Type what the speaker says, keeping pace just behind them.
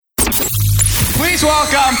Please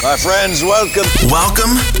welcome. My friends, welcome.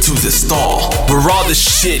 Welcome to the stall, where all the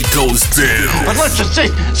shit goes down. But let's just say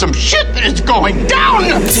some shit is going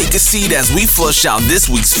down. Take a seat as we flush out this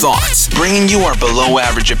week's thoughts, bringing you our below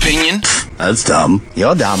average opinion. That's dumb.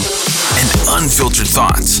 You're dumb. And unfiltered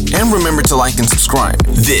thoughts. And remember to like and subscribe.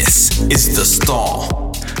 This is the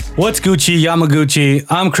stall. What's Gucci, Yamaguchi?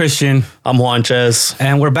 I'm Christian. I'm Juanches.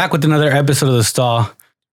 And we're back with another episode of The Stall.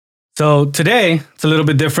 So today, it's a little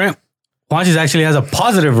bit different. Juanches actually has a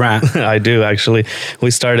positive rant. I do, actually.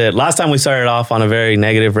 Last time we started off on a very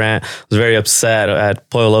negative rant. I was very upset at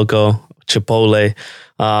Pollo Loco, Chipotle.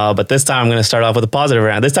 But this time I'm going to start off with a positive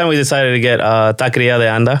rant. This time we decided to get Taqueria de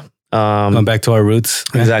Anda. Going back to our roots.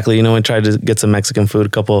 Exactly. You know, we tried to get some Mexican food, a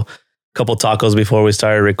couple tacos before we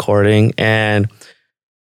started recording. And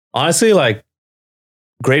honestly, like,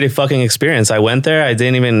 great fucking experience. I went there. I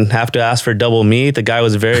didn't even have to ask for double meat. The guy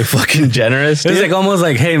was very fucking generous. It was like almost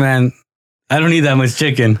like, hey, man, I don't need that much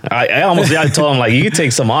chicken. I told him, like, you can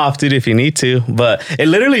take some off, dude, if you need to. But it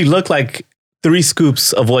literally looked like 3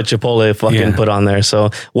 scoops of what Chipotle fucking put on there. So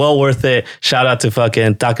well worth it. Shout out to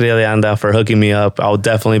fucking Taqueria de Anda for hooking me up. I'll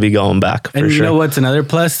definitely be going back for sure. And you know what's another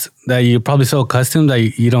plus that you're probably so accustomed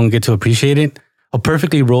that you don't get to appreciate it? A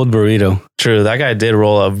perfectly rolled burrito. True. That guy did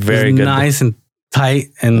roll up very good. Nice and tight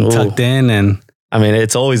and tucked in. And I mean,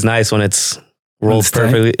 it's always nice when it's rolled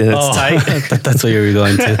perfectly and it's tight. That's what you were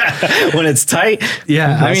going to. When it's tight.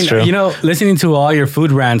 Yeah. I mean, true. You know, listening to all your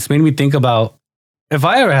food rants made me think about if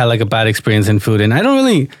I ever had like a bad experience in food. And I don't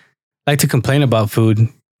really like to complain about food.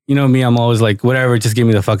 You know me, I'm always like, whatever, just give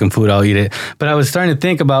me the fucking food, I'll eat it. But I was starting to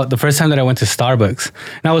think about the first time that I went to Starbucks.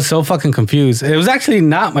 And I was so fucking confused. It was actually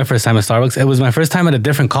not my first time at Starbucks. It was my first time at a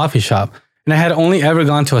different coffee shop. And I had only ever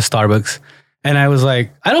gone to a Starbucks. And I was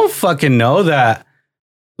like, I don't fucking know that.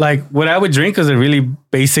 Like, what I would drink was a really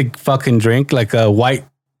basic fucking drink, like a white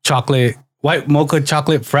mocha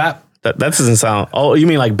chocolate frap. That doesn't sound. Oh, you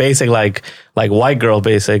mean like basic, like white girl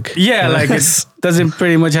basic? Yeah, like it doesn't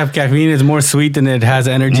pretty much have caffeine. It's more sweet than it has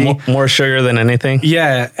energy. More sugar than anything.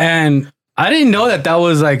 Yeah, and I didn't know that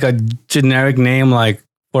was like a generic name, like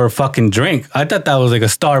for a fucking drink. I thought that was like a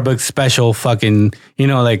Starbucks special fucking, you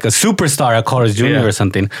know, like a superstar at Carl's Jr. or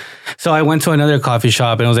something. So I went to another coffee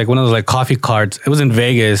shop and it was like one of those like coffee carts. It was in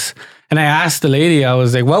Vegas. And I asked the lady, I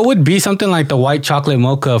was like, what would be something like the white chocolate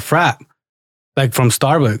mocha frap? Like from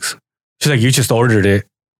Starbucks. She's like, you just ordered it.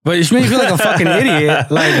 But she made me feel like a fucking idiot.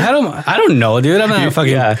 Like, I don't know, dude. I'm not a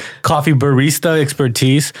fucking coffee barista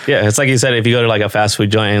expertise. Yeah, it's like you said, if you go to like a fast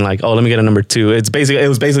food joint and like, oh, let me get a number 2. It was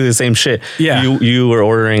basically the same shit. Yeah. You were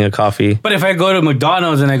ordering a coffee. But if I go to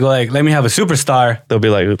McDonald's and I go like, let me have a superstar, they'll be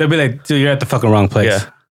like, dude, you're at the fucking wrong place. Yeah.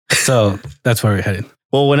 So that's where we're headed.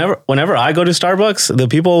 Well, whenever I go to Starbucks, the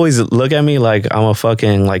people always look at me like I'm a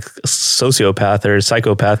fucking like sociopath or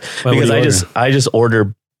psychopath because I just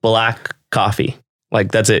order black coffee. Like,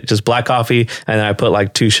 that's it. Just black coffee. And then I put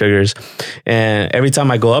like 2 sugars. And every time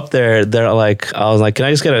I go up there, they're like, I was like, can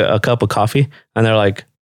I just get a cup of coffee? And they're like,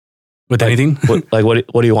 with anything? What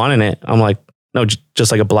do you want in it? I'm like, no, just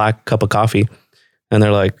like a black cup of coffee. And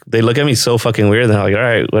they're like, they look at me so fucking weird. They're like, all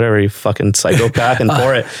right, whatever, you fucking psychopath, and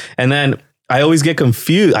pour it. And then I always get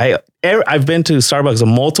confused. I've been to Starbucks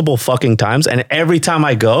multiple fucking times, and every time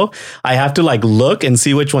I go, I have to like look and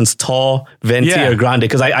see which one's tall, venti, or grande,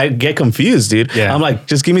 because I get confused, dude. Yeah. I'm like,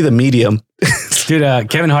 just give me the medium. Dude,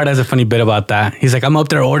 Kevin Hart has a funny bit about that. He's like, I'm up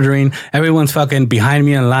there ordering, everyone's fucking behind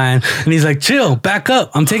me in line, and he's like, chill, back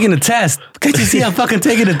up, I'm taking a test. Can't you see I'm fucking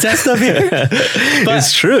taking a test up here? But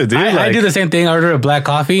it's true, dude. I do the same thing. I order a black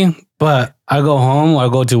coffee, but I go home or I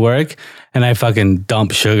go to work and I fucking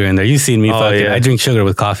dump sugar in there. You've seen me I drink sugar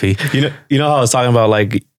with coffee. You know how I was talking about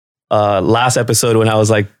like last episode when I was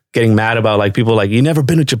like getting mad about like people like, you never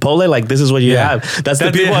been to Chipotle? Like, this is what you have. That's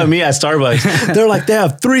the people at me at Starbucks. They're like, they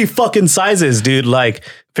have 3 fucking sizes, dude. Like,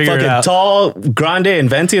 fucking tall, grande, and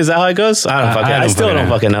venti. Is that how it goes? I still don't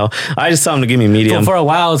fucking know. I just tell them to give me medium. For a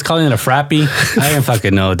while, I was calling it a frappy. I didn't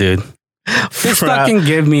fucking know, dude. Just fucking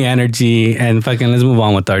give me energy and fucking let's move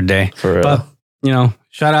on with our day. For real. But, you know,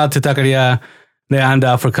 shout out to Taqueria de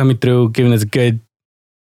Anda for coming through, giving us a good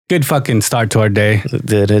fucking start to our day. It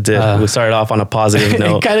did. We started off on a positive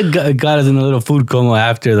note. It kind of got us in a little food coma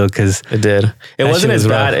after, though, because it did. It wasn't as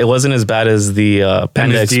bad. It wasn't as bad as the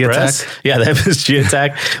Panda MSG Express. attack? Yeah, the MSG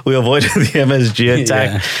attack. We avoided the MSG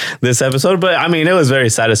attack this episode, but I mean, it was very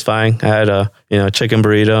satisfying. I had a chicken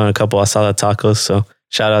burrito and a couple asada tacos. So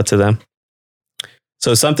shout out to them.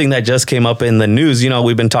 So something that just came up in the news,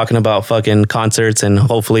 we've been talking about fucking concerts and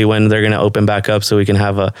hopefully when they're going to open back up so we can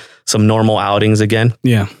have some normal outings again.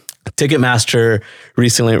 Yeah. Ticketmaster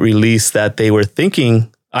recently released that they were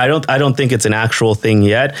thinking I don't think it's an actual thing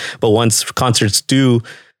yet. But once concerts do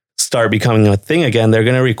start becoming a thing again, they're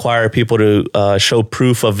going to require people to show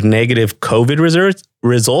proof of negative COVID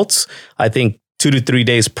results. I think 2 to 3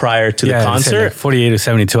 days prior to the concert, like 48 to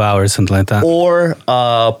 72 hours, something like that, or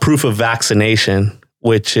proof of vaccination,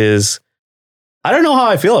 which is, I don't know how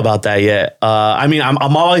I feel about that yet. I mean,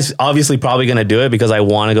 I'm always obviously probably going to do it because I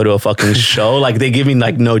want to go to a fucking show. Like they give me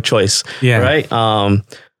like no choice. Yeah. Right.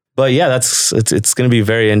 But yeah, it's going to be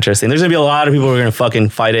very interesting. There's going to be a lot of people who are going to fucking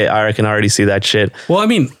fight it. I can already see that shit. Well, I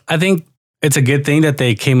mean, I think it's a good thing that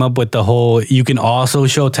they came up with the whole, you can also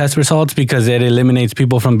show test results, because it eliminates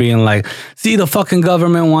people from being like, see, the fucking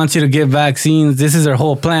government wants you to get vaccines. This is their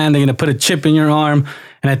whole plan. They're going to put a chip in your arm.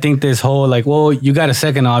 And I think this whole like, well, you got a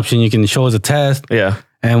second option. You can show us a test. Yeah.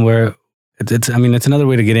 And it's another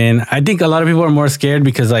way to get in. I think a lot of people are more scared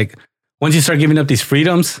because like once you start giving up these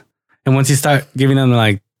freedoms and once you start giving them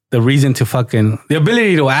like the reason to the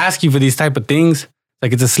ability to ask you for these type of things,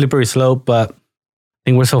 like it's a slippery slope, but I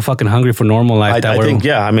think we're so fucking hungry for normal life. I think,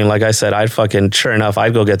 yeah. I mean, like I said, I'd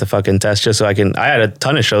go get the fucking test just so I had a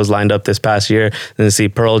ton of shows lined up this past year and to see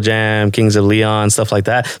Pearl Jam, Kings of Leon, stuff like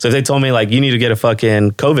that. So if they told me like, you need to get a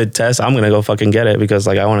fucking COVID test, I'm going to go fucking get it because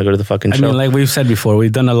like, I want to go to the fucking show. I mean, like we've said before,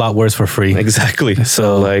 we've done a lot worse for free. Exactly.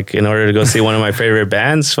 So like, in order to go see one of my favorite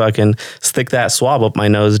bands, fucking stick that swab up my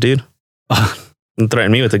nose, dude. And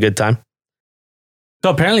threaten me with a good time. So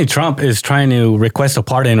apparently Trump is trying to request a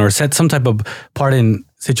pardon or set some type of pardon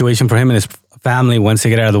situation for him and his family once they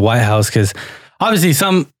get out of the White House, because obviously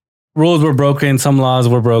some rules were broken, some laws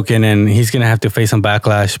were broken, and he's going to have to face some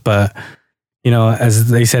backlash. But, you know, as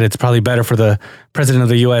they said, it's probably better for the president of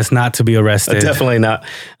the U.S. not to be arrested. Definitely not.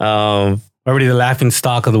 Already the laughing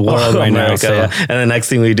stock of the world right now. So. Yeah. And the next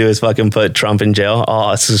thing we do is fucking put Trump in jail. Oh,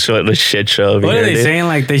 it's a shit show. What are they saying?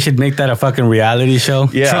 Like they should make that a fucking reality show?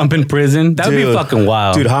 Yeah. Trump in prison? That would be fucking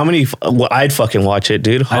wild. Dude, I'd fucking watch it,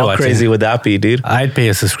 dude. How crazy would that be, dude? I'd pay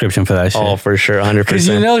a subscription for that shit. Oh, for sure. 100%. Because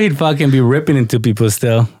you know he'd fucking be ripping into people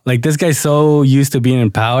still. Like this guy's so used to being in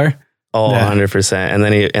power. Oh, 100%.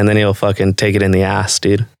 And then he'll fucking take it in the ass,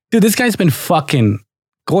 dude. Dude, this guy's been fucking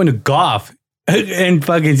going to golf and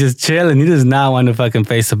fucking just chilling. He does not want to fucking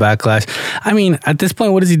face the backlash. I mean, at this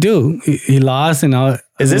point, what does he do? He lost and all.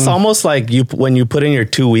 Is this almost like when you put in your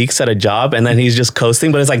 2 weeks at a job and then he's just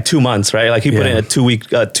coasting, but it's like 2 months, right? Like he put in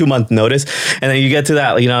a 2 month notice and then you get to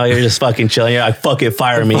that, you know, you're just fucking chilling. You're like, fuck it,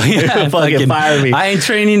 fire me. Fucking fire me. I ain't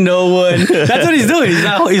training no one. That's what he's doing.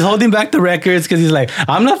 He's holding back the records because he's like,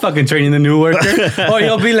 I'm not fucking training the new worker. Or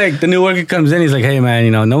he'll be like, the new worker comes in. He's like, hey man,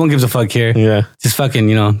 you know, no one gives a fuck here. Yeah. Just fucking,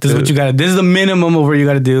 you know, this is what you gotta, this is the minimum of what you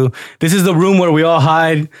gotta do. This is the room where we all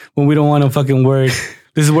hide when we don't want to fucking work.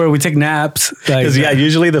 This is where we take naps. Because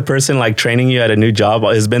usually the person like training you at a new job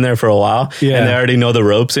has been there for a while and they already know the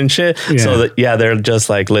ropes and shit. Yeah. So they're just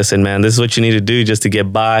like, listen, man, this is what you need to do just to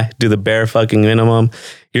get by. Do the bare fucking minimum.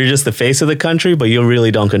 You're just the face of the country, but you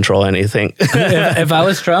really don't control anything. if I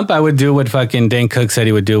was Trump, I would do what fucking Dan Cook said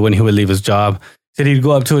he would do when he would leave his job. Said he'd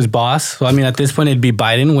go up to his boss. So, I mean, at this point, it'd be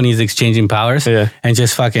Biden when he's exchanging powers and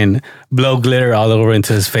just fucking blow glitter all over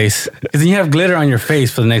into his face. Because then you have glitter on your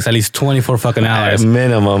face for the next at least 24 fucking hours.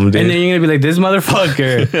 Minimum, dude. And then you're going to be like, this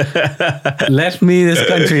motherfucker left me this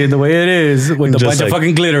country the way it is with a bunch of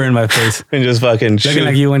fucking glitter in my face. And just fucking looking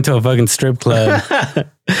like you went to a fucking strip club.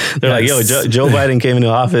 They're like, yo, Joe Biden came into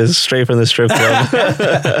office straight from the strip club.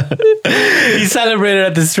 He celebrated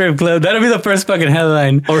at the strip club. That'll be the first fucking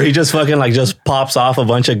headline. Or he just fucking like just pops off a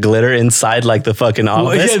bunch of glitter inside like the fucking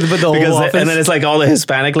office. But the whole office. And then it's like all the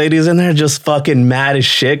Hispanic ladies in there just fucking mad as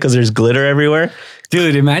shit because there's glitter everywhere.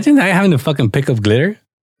 Dude, imagine having to fucking pick up glitter.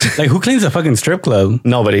 Like, who cleans a fucking strip club?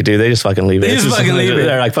 Nobody, dude. They just fucking leave it. They just fucking leave it.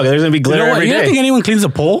 They're like, fuck it, there's gonna be glitter every day. You don't think anyone cleans a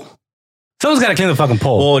pole? Someone's got to clean the fucking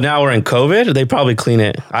pole. Well, now we're in COVID. They probably clean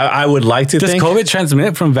it. I would like to think. Does COVID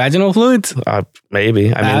transmit from vaginal fluids?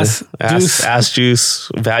 Maybe. I mean, ass juice,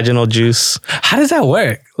 vaginal juice. How does that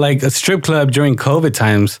work? Like a strip club during COVID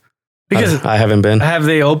times? Because I haven't been. Have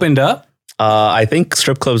they opened up? I think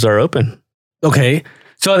strip clubs are open. Okay.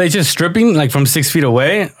 So are they just stripping like from 6 feet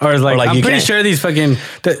away? Or like I'm pretty sure these fucking,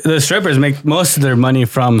 the strippers make most of their money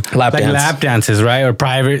from lap dances, right? Or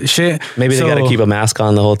private shit. Maybe they got to keep a mask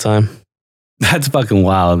on the whole time. That's fucking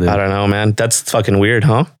wild, dude. I don't know, man. That's fucking weird,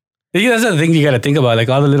 huh? That's the thing you got to think about, like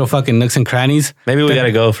all the little fucking nooks and crannies. Maybe we got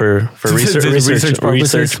to go for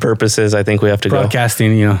research purposes. I think we have to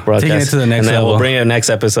broadcasting, taking it to the next level. We'll bring it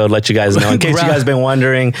next episode, let you guys know. In case you guys been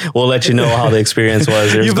wondering, we'll let you know how the experience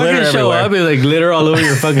was. There's glitter everywhere. Show up and like glitter all over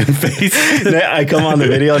your fucking face. I come on the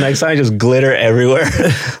video next time, just glitter everywhere.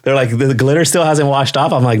 They're like, the glitter still hasn't washed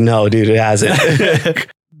off. I'm like, no, dude, it hasn't.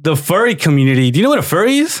 The furry community. Do you know what a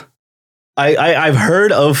furry is? I've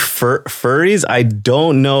heard of furries. I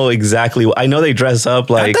don't know exactly. I know they dress up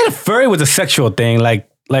like. I thought furry was a sexual thing, like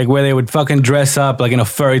where they would fucking dress up like in a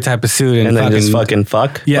furry type of suit and then just fucking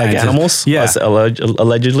fuck like animals. Yeah,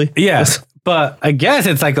 allegedly. Yeah, but I guess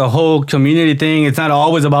it's like a whole community thing. It's not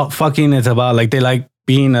always about fucking. It's about like they like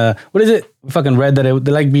being what is it? Fucking read that they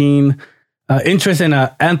like being interested in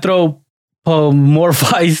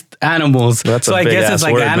anthropomorphized animals. So I guess it's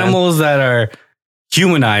like word, animals that are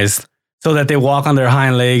humanized. So that they walk on their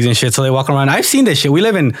hind legs and shit. So they walk around. I've seen this shit. We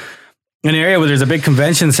live in an area where there's a big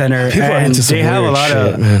convention center. People and they have a lot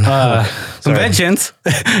shit, of conventions.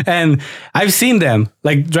 And I've seen them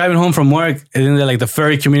like driving home from work. And then they're like the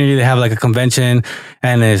furry community. They have like a convention.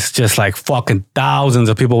 And it's just like fucking thousands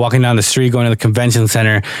of people walking down the street going to the convention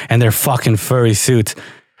center. And they're fucking furry suits.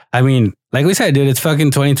 I mean, like we said, dude, it's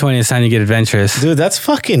fucking 2020. It's time to get adventurous. Dude, that's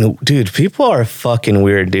fucking... Dude, people are fucking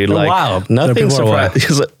weird, dude. They're like, wild. Nothing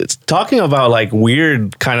surprising. It's talking about like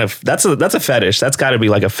weird kind of... That's a fetish. That's got to be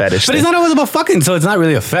like a fetish But thing. it's not always about fucking, so it's not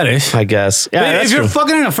really a fetish. I guess. Yeah, But if you're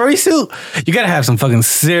fucking in a furry suit, you gotta have some fucking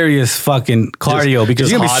serious fucking cardio because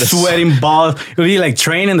you're gonna be sweating balls. You'll be like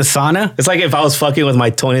trained in the sauna. It's like if I was fucking with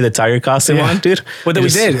my Tony the Tiger costume on, dude. What did we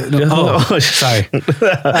did? Sorry.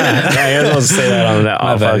 Yeah, you're supposed to say that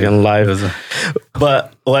on fucking live.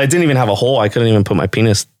 But I didn't even have a hole. I couldn't even put my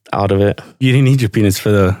penis out of it. You didn't need your penis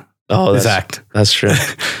for this act. That's true.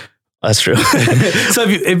 That's true. So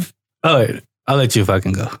I'll let you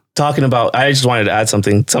fucking go. Talking about, I just wanted to add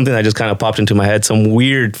something that just kind of popped into my head. Some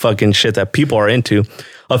weird fucking shit that people are into.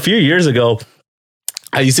 A few years ago,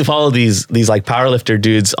 I used to follow these like powerlifter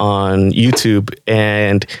dudes on YouTube,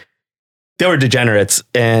 and they were degenerates,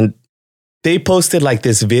 and they posted like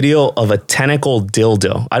this video of a tentacle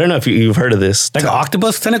dildo. I don't know if you've heard of this. Like an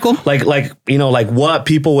octopus tentacle? Like like what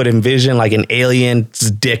people would envision like an alien's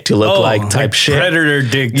dick to look like type shit. Predator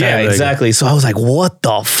dick type. Yeah, exactly. So I was like, what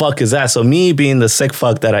the fuck is that? So me being the sick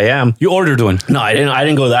fuck that I am. You ordered one? No, I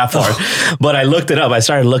didn't go that far. But I looked it up. I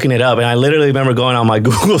started looking it up, and I literally remember going on my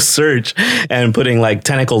Google search and putting like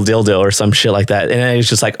tentacle dildo or some shit like that. And it's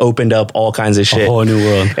just like opened up all kinds of shit. A whole new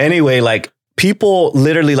world. Anyway, like people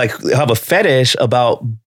literally like have a fetish about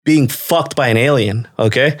being fucked by an alien.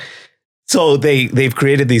 Okay. So they've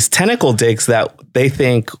created these tentacle dicks that they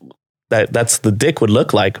think that's the dick would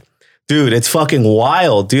look like. Dude, it's fucking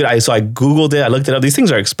wild, dude. So I Googled it. I looked it up. These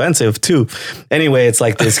things are expensive too. Anyway, it's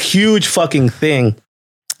like this huge fucking thing.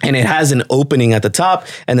 And it has an opening at the top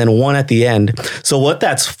and then one at the end. So what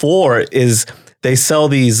that's for is they sell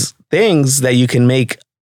these things that you can make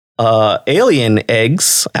alien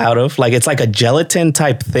eggs out of. Like it's like a gelatin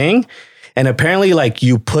type thing. And apparently like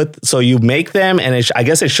you make them, and I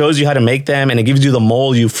guess it shows you how to make them, and it gives you the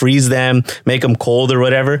mold. You freeze them, make them cold or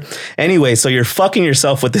whatever. Anyway, so you're fucking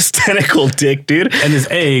yourself with this tentacle dick, dude. And this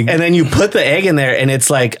egg. And then you put the egg in there, and it's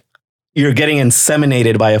like you're getting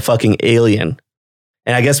inseminated by a fucking alien.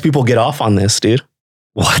 And I guess people get off on this, dude.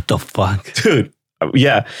 What the fuck? Dude.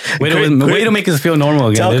 Yeah. Way to make us feel normal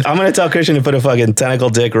again, dude. I'm going to tell Christian to put a fucking tentacle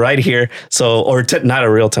dick right here. So, or not a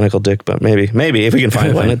real tentacle dick, but maybe if we can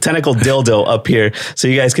find one, a tentacle dildo up here so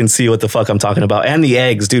you guys can see what the fuck I'm talking about. And the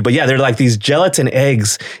eggs, dude. But yeah, they're like these gelatin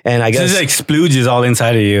eggs. And I guess it explooges all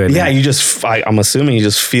inside of you. Yeah, I'm assuming you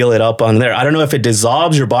just feel it up on there. I don't know if it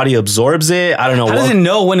dissolves, your body absorbs it. I don't know. How does it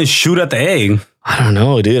know when to shoot at the egg? I don't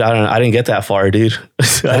know, dude. I didn't get that far, dude.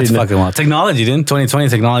 That's fucking wild. Technology, dude. 2020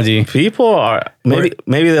 technology. People are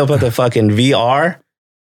maybe they'll put the fucking VR,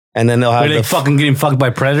 and then they'll have the fucking getting fucked by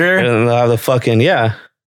Predator, and they'll have the fucking How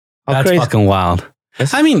that's crazy. Fucking wild.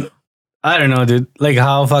 I mean, I don't know, dude. Like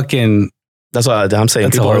how fucking. That's what I'm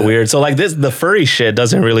saying. People are weird. So like the furry shit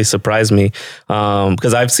doesn't really surprise me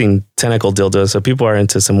because I've seen tentacle dildos. So people are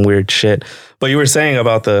into some weird shit. But you were saying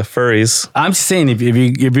about the furries. I'm just saying if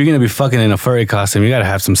you're gonna be fucking in a furry costume, you gotta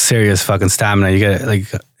have some serious fucking stamina. You gotta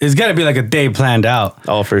it's gotta be like a day planned out.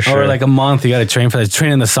 Oh, for sure. Or like a month. You gotta train for that.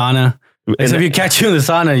 Train in the sauna. And so if you catch you in the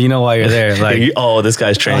sauna, you know why you're there. Like, this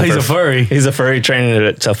guy's training. He's a furry. He's a furry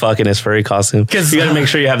training to fuck in his furry costume. You got to make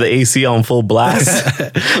sure you have the AC on full blast.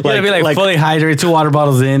 You gotta be like fully hydrated, 2 water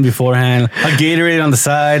bottles in beforehand, a Gatorade on the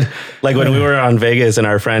side. Like when we were on Vegas and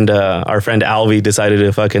our friend Alvy decided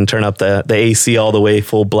to fucking turn up the AC all the way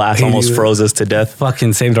full blast, almost froze us to death.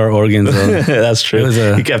 Fucking saved our organs. That's true.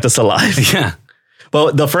 He kept us alive. Yeah.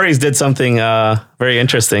 But the furries did something very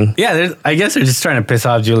interesting. Yeah, I guess they're just trying to piss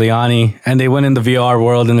off Giuliani. And they went in the VR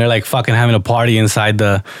world and they're like fucking having a party inside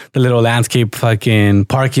the little landscape fucking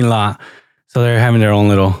parking lot. So they're having their own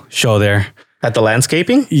little show there. At the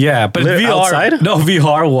landscaping? Yeah, but VR. Outside? No,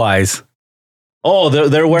 VR wise. Oh,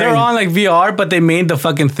 they're wearing... They're on like VR, but they made the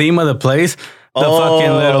fucking theme of the place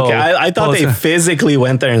fucking little. Okay. I thought they poster. physically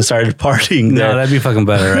went there and started partying there. No, that'd be fucking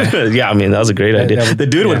better, right? Yeah, I mean, that was a great idea. The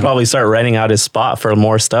dude would probably start renting out his spot for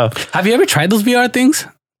more stuff. Have you ever tried those VR things?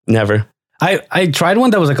 Never. I tried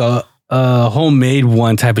one that was like a homemade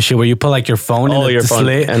one type of shit where you put like your phone in the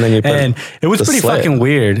slit, and then you put and it was pretty slit. fucking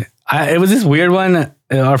weird. It was this weird one.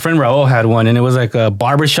 Our friend Raul had one, and it was like a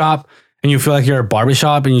barbershop, and you feel like you're a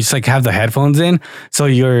barbershop, and you just like have the headphones in, so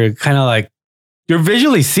you're kind of like you're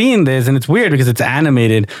visually seeing this, and it's weird because it's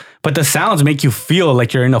animated, but the sounds make you feel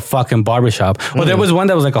like you're in a fucking barbershop. Well, there was one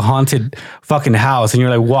that was like a haunted fucking house, and you're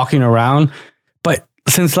like walking around, but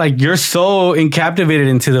since like you're so captivated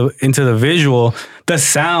into the visual, the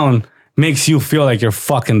sound makes you feel like you're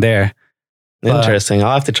fucking there. Interesting.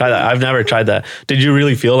 I'll have to try that. I've never tried that. Did you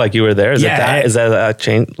really feel like you were there? Is that a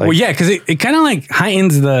change? Like, well, yeah, because it kind of like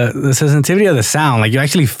heightens the sensitivity of the sound. Like you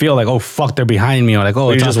actually feel like, oh fuck, they're behind me, or like,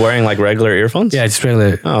 oh, you're just wearing like regular earphones? Yeah, just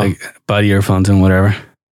regular like bud earphones and whatever.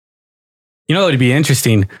 You know, it'd be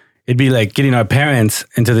interesting. It'd be like getting our parents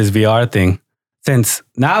into this VR thing. Since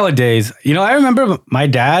nowadays, you know, I remember my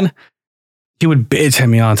dad, he would bitch at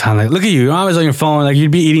me all the time. Like, look at you, you're always on your phone. Like,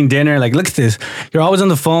 you'd be eating dinner. Like, look at this. You're always on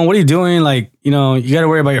the phone. What are you doing? Like, you know, you got to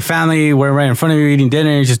worry about your family. We're right in front of you eating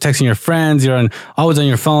dinner. You're just texting your friends. Always on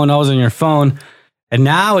your phone, always on your phone. And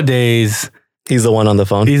nowadays, he's the one on the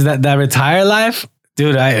phone. He's that retired life.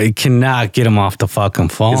 Dude, I cannot get him off the fucking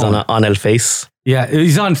phone. He's on El Face. Yeah,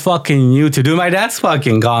 he's on fucking YouTube. Dude, my dad's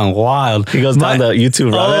fucking gone wild. He goes down the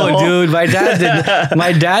YouTube rabbit hole. Dude, my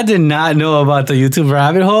dad did not know about the YouTube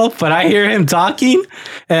rabbit hole, but I hear him talking,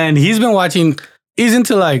 and he's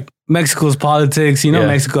into like Mexico's politics. You know,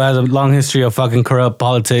 Mexico has a long history of fucking corrupt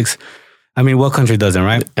politics. I mean, what country doesn't,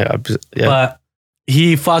 right? Yeah. But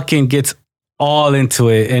he fucking gets all into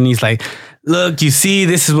it, and he's like, look, you see,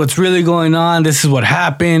 this is what's really going on. This is what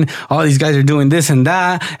happened. All these guys are doing this and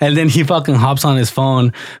that. And then he fucking hops on his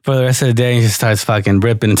phone for the rest of the day and just starts fucking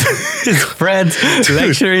ripping into his friends,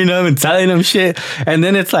 lecturing them and telling them shit. And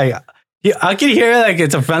then it's like, I can hear like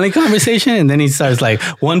it's a friendly conversation. And then he starts like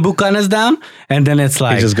one bucanas down. And then it's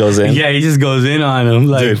like, he just goes in. Yeah, he just goes in on him.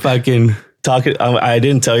 Like, dude, fucking. I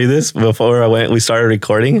we started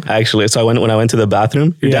recording actually. So when I went to the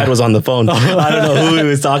bathroom, your dad was on the phone. I don't know who he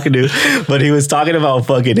was talking to, but he was talking about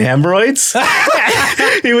fucking hemorrhoids.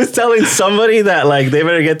 He was telling somebody that like they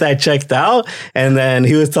better get that checked out, and then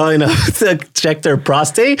he was telling them to check their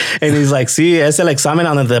prostate, and he's like, "Sí, es el examen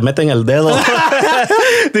donde te meten el dedo."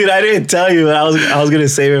 Dude, I didn't tell you, but I was gonna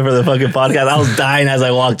save it for the fucking podcast. I was dying as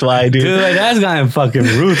I walked by, dude. Dude, my dad's gotten fucking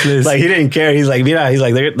ruthless. Like he didn't care. He's like, mira, he's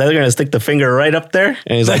like, they're gonna stick the finger right up there,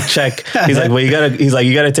 and he's like, check. He's like, well, you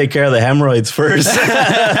gotta take care of the hemorrhoids first.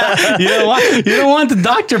 you don't want the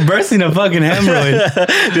doctor bursting a fucking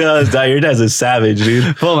hemorrhoid. Dude, your dad's a savage,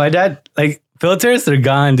 dude. Well, my dad, like, filters, they're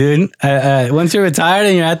gone, dude. Once you're retired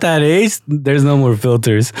and you're at that age, there's no more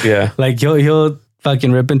filters. Yeah. Like, he'll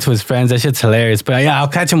fucking rip into his friends. That shit's hilarious. But yeah, I'll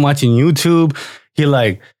catch him watching YouTube. He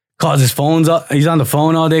like calls his phones up. He's on the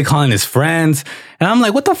phone all day calling his friends. And I'm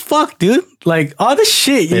like, what the fuck, dude? Like, all the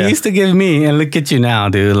shit you used to give me, and look at you now,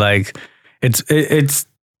 dude. Like,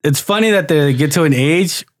 it's funny that they get to an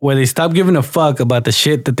age where they stop giving a fuck about the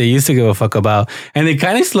shit that they used to give a fuck about. And they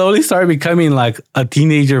kind of slowly start becoming like a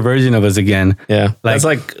teenager version of us again. Yeah. That's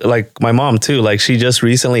like my mom too. Like she just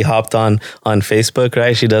recently hopped on Facebook,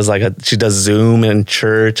 right? She does Zoom and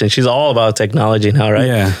church, and she's all about technology now, right?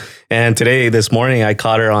 Yeah. And this morning I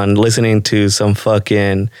caught her on listening to some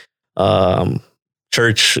fucking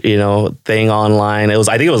church, thing online. I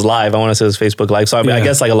think it was live. I want to say it was Facebook Live. So I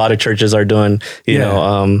guess like a lot of churches are doing,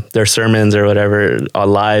 their sermons or whatever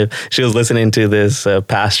live. She was listening to this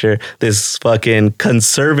pastor, this fucking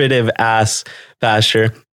conservative ass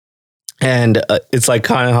pastor. And it's like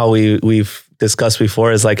kind of how we've discussed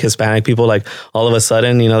before, is like Hispanic people, like all of a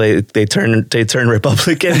sudden, they turn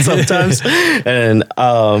Republican sometimes. And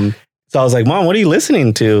so I was like, Mom, what are you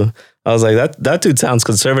listening to? I was like, that dude sounds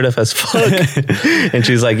conservative as fuck. And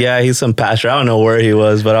she's like, yeah, he's some pastor. I don't know where he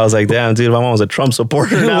was, but I was like, damn, dude, my mom was a Trump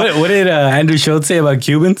supporter now. What did Andrew Schultz say about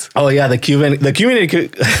Cubans? Oh yeah, the Cuban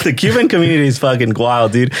community is fucking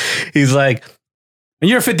wild, dude. He's like, and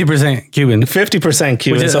you're 50% Cuban. 50%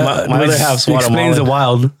 Cuban. So my other half's Guatemalan. Explains the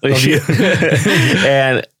wild.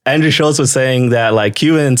 And Andrew Schultz was saying that like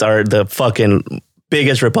Cubans are the fucking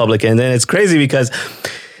biggest Republicans. And it's crazy because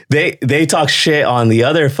they talk shit on the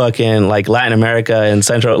other fucking like Latin America and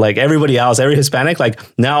Central, like everybody else, every Hispanic. Like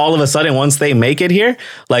now all of a sudden, once they make it here,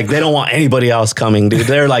 like they don't want anybody else coming, dude.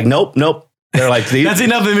 They're like, nope. They're like, that's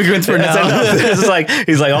enough immigrants for now. It's like,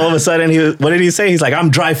 he's like, all of a sudden, what did he say? He's like, I'm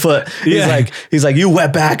dry foot. He's like, you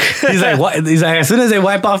wet back. He's like, what? He's like, as soon as they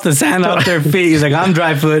wipe off the sand off their feet, he's like, I'm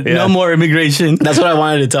dry foot. No more immigration. That's what I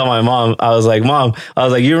wanted to tell my mom. I was like, Mom,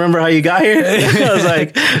 you remember how you got here? I was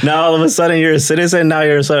like, now all of a sudden you're a citizen. Now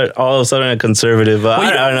you're all of a sudden a conservative.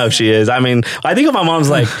 I don't know if she is. I mean, I think my mom's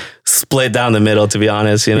like split down the middle, to be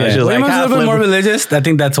honest. You know, she's like, your mom's a little bit more religious. I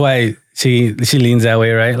think that's why she leans that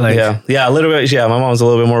way, right? Like, yeah, a little bit. Yeah, my mom's a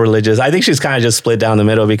little bit more religious. I think she's kind of just split down the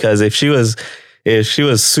middle, because if she was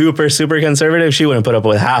super, super conservative, she wouldn't put up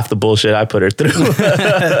with half the bullshit I put her through.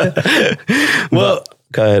 Well,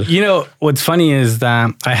 go ahead. You know, what's funny is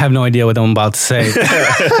that I have no idea what I'm about to say.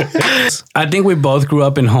 I think we both grew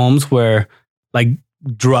up in homes where like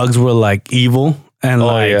drugs were like evil.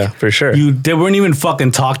 And for sure. They weren't even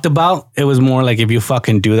fucking talked about. It was more like, if you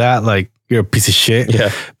fucking do that, like, you're a piece of shit.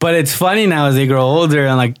 Yeah. But it's funny now as they grow older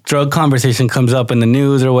and like drug conversation comes up in the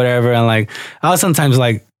news or whatever. And like, I'll sometimes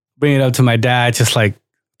like bring it up to my dad, just like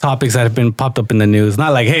topics that have been popped up in the news.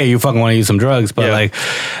 Not like, hey, you fucking want to use some drugs, but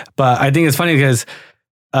but I think it's funny because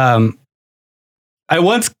I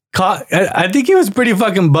once caught, I think he was pretty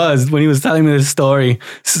fucking buzzed when he was telling me this story,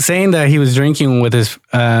 saying that he was drinking with his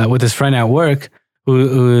friend at work,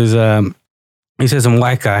 who's he says some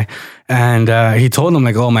white guy, and he told him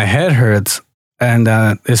like, oh, my head hurts, and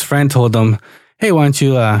his friend told him, hey, why don't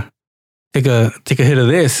you take a hit of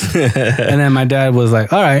this? And then my dad was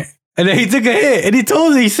like, all right. And then he took a hit, and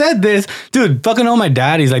he said this, dude, fucking my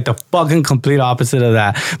dad, he's like the fucking complete opposite of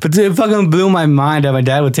that. But it fucking blew my mind that my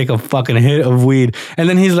dad would take a fucking hit of weed. And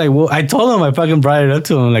then he's like, well, I told him, I fucking brought it up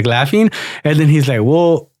to him, like laughing. And then he's like,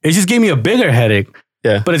 well, it just gave me a bigger headache.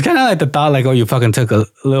 Yeah. But it's kind of like the thought, like, oh, you fucking took a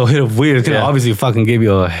little hit of weed. It's going to obviously fucking give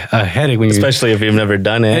you a headache when you... Especially if you've never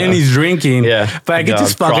done it. And then he's drinking. Yeah. But I could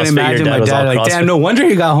just fucking imagine my dad like, damn, no wonder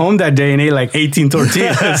he got home that day and ate like 18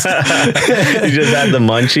 tortillas. He just had the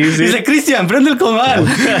munchies. He's like, Christian, prende el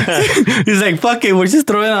comal. He's like, fuck it, we're just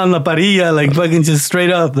throwing on la parrilla, like fucking just straight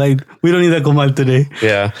up. Like, we don't need that comal today.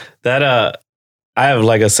 Yeah. That, I have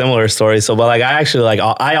like a similar story. So, but like, I actually like,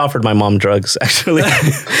 I offered my mom drugs actually.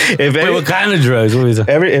 What kind of drugs? What was it?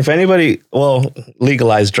 If anybody,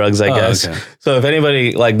 legalized drugs, I guess. Okay. So if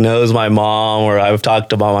anybody like knows my mom, or I've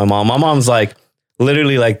talked about my mom's like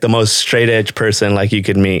literally like the most straight edge person like you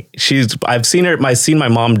could meet. I've seen my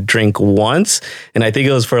mom drink once, and I think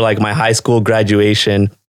it was for like my high school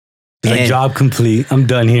graduation. Like, job complete. I'm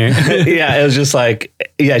done here. Yeah, it was just like,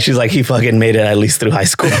 she's like, he fucking made it at least through high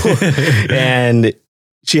school. And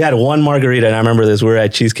she had one margarita, and I remember this. We were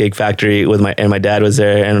at Cheesecake Factory and my dad was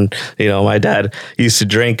there, and you know, my dad used to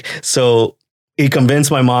drink. So he convinced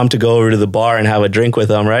my mom to go over to the bar and have a drink with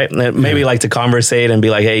him, right? And maybe like to conversate and be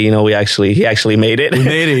like, hey, you know, he actually made it. We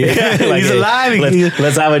made it. Yeah, like, he's alive.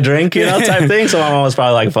 Let's have a drink, you know, type thing. So my mom was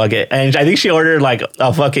probably like, fuck it. And I think she ordered like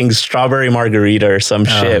a fucking strawberry margarita or some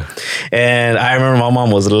shit. And I remember my mom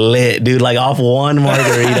was lit, dude, like off one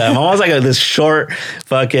margarita. My mom was like this short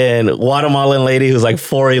fucking Guatemalan lady who's like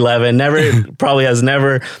 4'11", probably has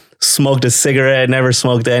never smoked a cigarette, never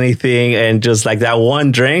smoked anything, and just like that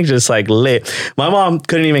one drink just like lit. My mom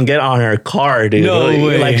couldn't even get on her car, dude. No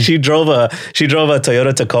way. Like she drove a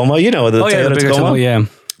Toyota Tacoma, you know, the Toyota Tacoma. Yeah.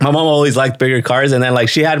 My mom always liked bigger cars, and then like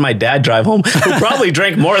she had my dad drive home, who probably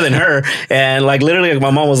drank more than her, and like literally like,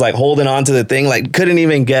 my mom was like holding on to the thing, like couldn't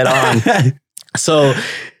even get on. So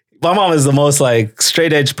my mom is the most like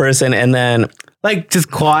straight edge person, and then like just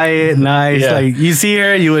quiet, nice. Yeah. Like you see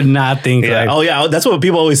her, you would not think like, oh yeah, that's what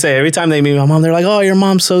people always say. Every time they meet my mom, they're like, oh, your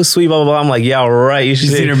mom's so sweet, blah, blah, blah. I'm like, yeah, right. You've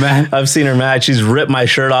seen her mad? I've seen her mad. She's ripped my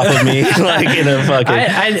shirt off of me. Like in a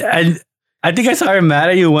fucking... I think I saw her mad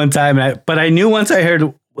at you one time, but I knew once I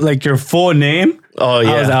heard like your full name. Oh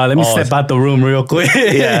yeah. I was let me step out the room real quick.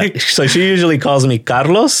 Yeah. So she usually calls me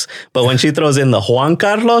Carlos, but when she throws in the Juan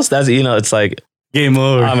Carlos, that's, you know, it's like game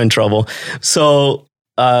over. I'm in trouble. So,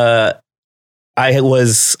 I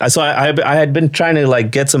had been trying to like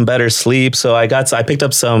get some better sleep. So I picked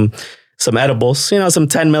up some edibles, you know, some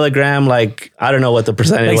 10 milligram, like, I don't know what the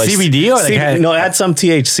percentage was. CBD or no, it had some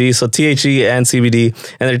THC. So THC and CBD,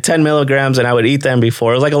 and they're 10 milligrams, and I would eat them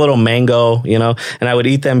before. It was like a little mango, you know, and I would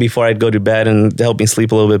eat them before I'd go to bed and help me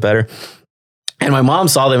sleep a little bit better. And my mom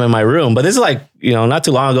saw them in my room, but this is like, you know, not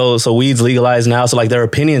too long ago. So weed's legalized now. So like their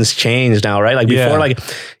opinions changed now, right? Like before, like,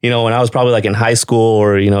 you know, when I was probably like in high school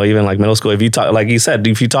or, you know, even like middle school, if you talk, like you said,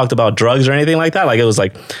 if you talked about drugs or anything like that, like it was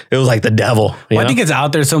like the devil. I think it's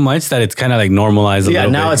out there so much that it's kind of like normalized. Yeah.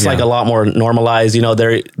 Now it's like a lot more normalized. You know,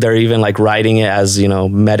 they're even like writing it as, you know,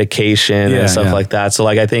 medication and stuff like that. So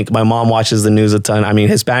like, I think my mom watches the news a ton. I mean,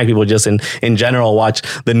 Hispanic people just in general watch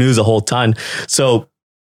the news a whole ton. So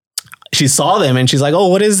she saw them and she's like, oh,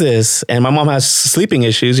 what is this? And my mom has sleeping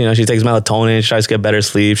issues. You know, she takes melatonin, she tries to get better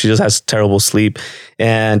sleep. She just has terrible sleep.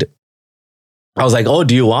 And I was like, oh,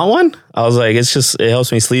 do you want one? I was like, it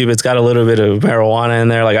helps me sleep. It's got a little bit of marijuana in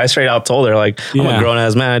there. Like I straight out told her, like, I'm a grown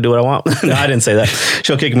ass man. I do what I want. No, I didn't say that.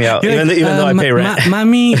 She'll kick me out, even though I pay rent.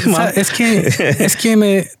 Mami, es que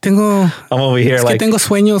me tengo. I'm over here es like que tengo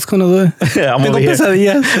sueños cuando I'm over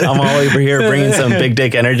here. I'm all over here bringing some big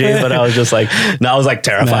dick energy, but I was just like, no, I was like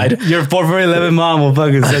terrified. Nah, your 4 for 11 mom will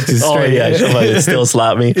fucking set you straight. Oh yeah, she'll fucking still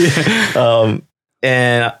slap me.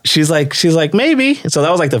 And she's like, maybe. So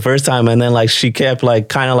that was like the first time. And then like, she kept like,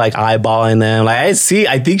 kind of like eyeballing them. Like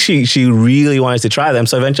I think she really wanted to try them.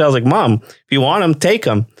 So eventually I was like, Mom, if you want them, take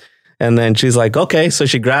them. And then she's like, okay. So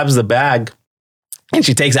she grabs the bag and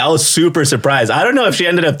she takes it. I was super surprised. I don't know if she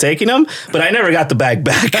ended up taking them, but I never got the bag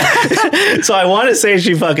back. So I want to say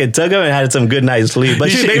she fucking took them and had some good night's sleep. But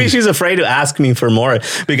maybe she's afraid to ask me for more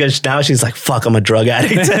because now she's like, fuck, I'm a drug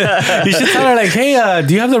addict. You should tell her like, hey,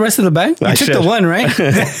 do you have the rest of the bag? You took the one, right?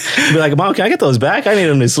 Be like, Mom, can I get those back? I need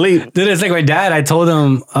them to sleep. Dude, it's like my dad. I told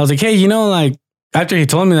him, I was like, hey, you know, like after he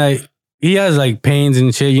told me that he has like pains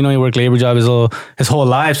and shit, you know, he worked labor job his whole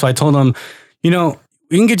life. So I told him, you know,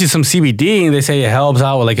 we can get you some CBD. And they say it helps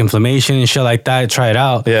out with like inflammation and shit like that. Try it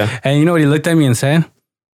out. Yeah. And you know what he looked at me and said?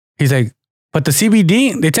 He's like, but the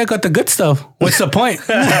CBD, they take out the good stuff. What's the point?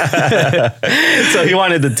 So he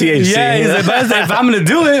wanted the THC. Yeah, he's like, but if I'm going to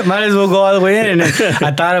do it, might as well go all the way in. And then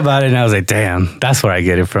I thought about it and I was like, damn, that's where I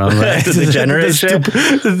get it from. Like, the degenerate shit?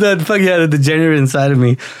 The degenerate inside of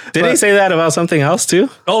me. Did he say that about something else too?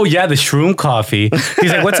 Oh yeah, the shroom coffee.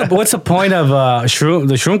 He's like, what's the point of the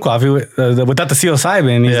shroom coffee without the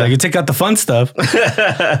psilocybin? He's like, you take out the fun stuff.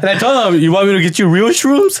 And I told him, you want me to get you real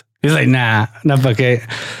shrooms? He's like, nah, not okay.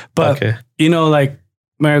 But you know, like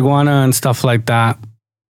marijuana and stuff like that,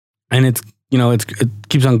 and it's, you know, it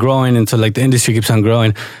keeps on growing, and so like the industry keeps on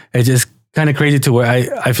growing. It's just kind of crazy to where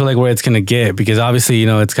I feel like where it's gonna get, because obviously, you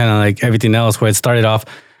know, it's kind of like everything else where it started off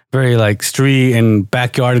very like street and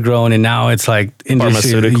backyard grown, and now it's like industry.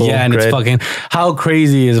 Pharmaceutical, yeah, and great. it's fucking, how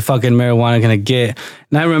crazy is fucking marijuana gonna get?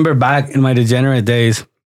 And I remember back in my degenerate days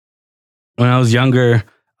when I was younger,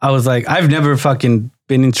 I was like, I've never fucking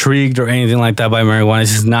been intrigued or anything like that by marijuana.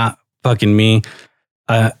 It's just not fucking me.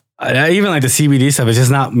 I even like the CBD stuff. It's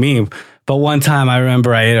just not me. But one time I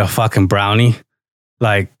remember I ate a fucking brownie,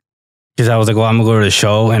 like, because I was like, well, I'm gonna go to the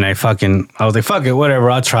show, and I was like, fuck it, whatever,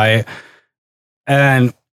 I'll try it.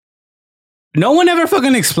 And no one ever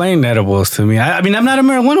fucking explained edibles to me. I mean, I'm not a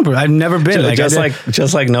marijuana person. I've never been.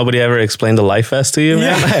 Just like nobody ever explained the life vest to you,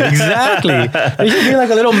 man. Yeah, exactly. There should be like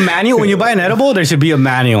a little manual. When you buy an edible, there should be a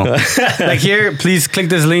manual. Like, here, please click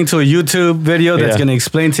this link to a YouTube video that's going to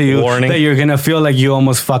explain to you that you're going to feel like you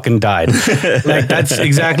almost fucking died. Like, that's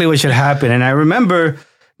exactly what should happen. And I remember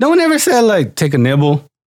no one ever said, like, take a nibble,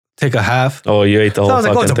 take a half. Oh, you ate the whole So I was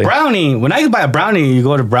like, oh, it's a brownie. When I buy a brownie,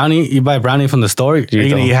 you buy a brownie from the store. Are you going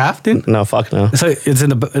to eat half, dude? No, fuck no. So it's in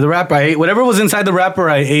the wrapper. I ate whatever was inside the wrapper.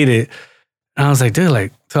 I ate it. And I was like, dude,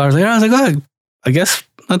 like 2 hours later, I was like, oh, I guess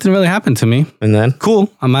nothing really happened to me. And then?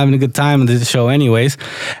 Cool. I'm having a good time in the show anyways.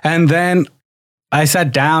 And then I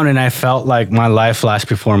sat down and I felt like my life flashed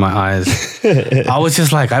before my eyes. I was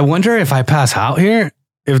just like, I wonder if I pass out here,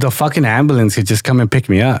 if the fucking ambulance could just come and pick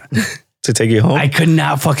me up. To take you home? I could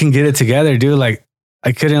not fucking get it together, dude. Like,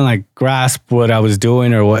 I couldn't like grasp what I was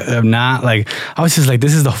doing or what I'm not. Like, I was just like,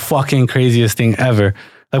 this is the fucking craziest thing ever.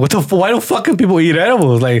 Like, why do fucking people eat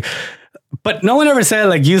edibles? Like, but no one ever said,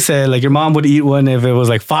 like you said, like your mom would eat one if it was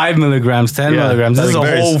like 5 milligrams, 10 milligrams. This is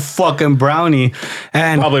a whole fucking brownie.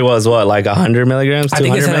 And probably was what, like 100 milligrams? I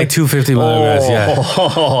think it's like 250 milligrams.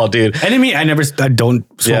 Oh, dude. And I mean, I don't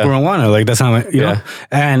smoke marijuana. Like, that's not, you know?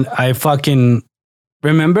 And I fucking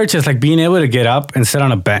remember just like being able to get up and sit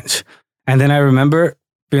on a bench. And then I remember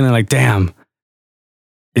feeling like, damn,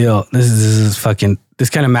 yo, this is fucking, this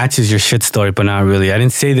kind of matches your shit story, but not really. I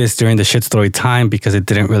didn't say this during the shit story time because it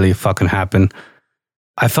didn't really fucking happen.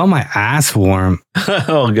 I felt my ass warm.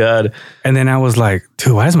 Oh, God. And then I was like,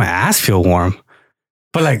 dude, why does my ass feel warm?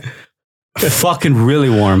 But like, fucking really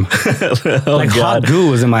warm. Like hot goo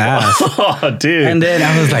was in my ass. Oh, dude. And then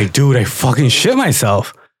I was like, dude, I fucking shit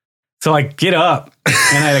myself. So I get up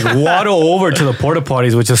and I like waddle over to the porta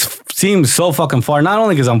potties, which just seems so fucking far. Not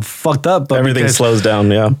only because I'm fucked up, but everything slows down.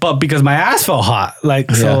 Yeah. But because my ass felt hot. Like,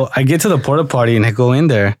 so I get to the porta potty and I go in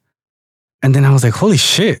there, and then I was like, holy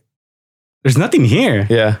shit, there's nothing here.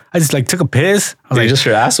 Yeah. I just like took a piss. I was like, just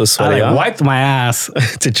your ass was sweaty. I wiped my ass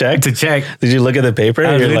to check. Did you look at the paper?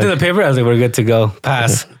 I looked at the paper. I was like, we're good to go.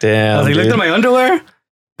 Pass. Damn. I was like, looked at my underwear.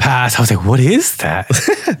 Pass. I was like, what is that?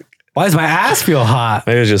 Why does my ass feel hot?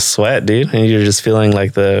 Maybe it's just sweat, dude. And you're just feeling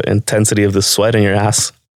like the intensity of the sweat in your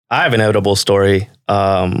ass. I have an edible story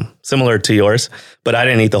similar to yours, but I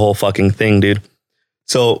didn't eat the whole fucking thing, dude.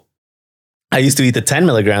 So I used to eat the 10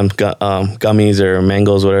 milligram gummies or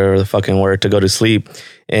mangoes, whatever the fucking word, to go to sleep.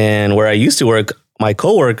 And where I used to work, my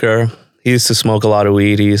coworker, he used to smoke a lot of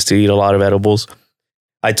weed. He used to eat a lot of edibles.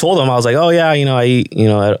 I told him, I was like, oh yeah, I eat,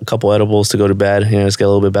 a couple edibles to go to bed, just get a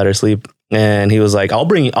little bit better sleep. And he was like, I'll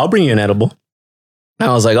bring you an edible. And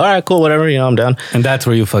I was like, all right, cool, whatever, I'm down. And that's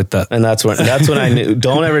where you fucked up. And that's when I knew,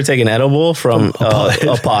 don't ever take an edible from a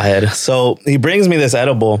pothead. So he brings me this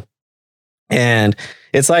edible, and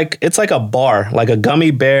it's like a bar, like a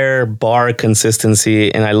gummy bear bar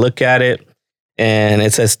consistency. And I look at it, and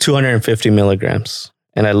it says 250 milligrams.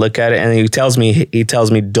 And I look at it, and he tells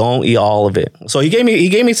me, don't eat all of it. So he gave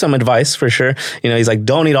me some advice for sure. He's like,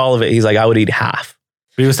 don't eat all of it. He's like, I would eat half.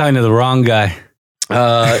 He was talking to the wrong guy.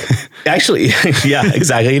 Actually, yeah,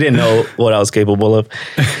 exactly. He didn't know what I was capable of.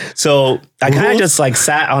 So I kind of just like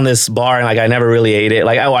sat on this bar, and like I never really ate it.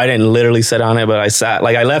 Like I didn't literally sit on it, but I sat,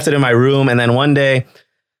 like I left it in my room. And then one day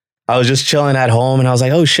I was just chilling at home, and I was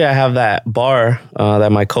like, oh shit, I have that bar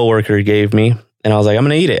that my coworker gave me. And I was like, I'm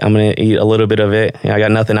going to eat it. I'm going to eat a little bit of it. I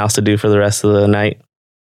got nothing else to do for the rest of the night.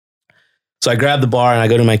 So I grabbed the bar, and I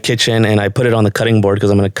go to my kitchen, and I put it on the cutting board because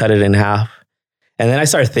I'm going to cut it in half. And then I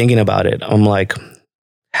started thinking about it. I'm like,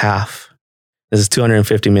 half. This is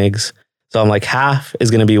 250 mgs. So I'm like, half is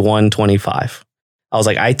going to be 125. I was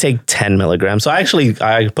like, I take 10 milligrams. So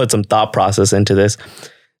I put some thought process into this.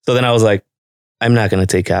 So then I was like, I'm not going to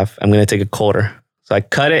take half. I'm going to take a quarter. So I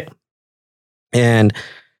cut it, and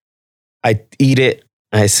I eat it.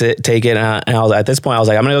 I take it. And I was at this point, I was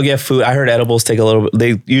like, I'm going to go get food. I heard edibles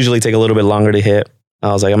they usually take a little bit longer to hit.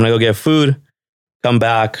 I was like, I'm going to go get food, come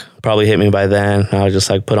back, probably hit me by then. I was just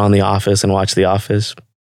like put on The Office and watch The Office.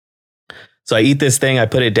 So I eat this thing, I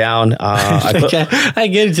put it down. I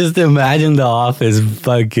can just imagine The Office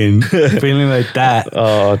fucking feeling like that.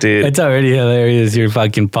 Oh, dude. It's already hilarious. You're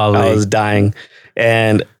fucking probably. I was dying.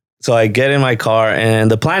 And so I get in my car,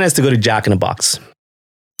 and the plan is to go to Jack in the Box.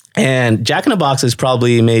 And Jack in the Box is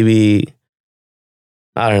probably maybe,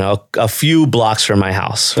 I don't know, a few blocks from my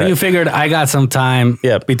house. So you figured I got some time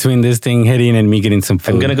between this thing hitting and me getting some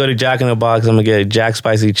food. I'm going to go to Jack in the Box. I'm going to get a Jack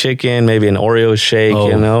Spicy Chicken, maybe an Oreo shake,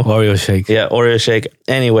 Oreo shake. Yeah, Oreo shake.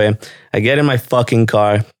 Anyway, I get in my fucking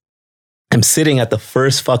car. I'm sitting at the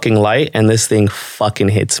first fucking light, and this thing fucking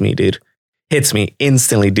hits me, dude. Hits me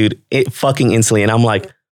instantly, dude. It fucking instantly. And I'm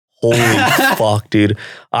like, holy fuck, dude.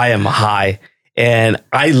 I am high. And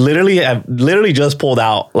I literally just pulled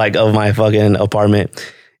out like of my fucking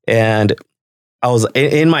apartment, and I was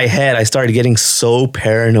in my head. I started getting so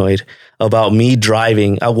paranoid about me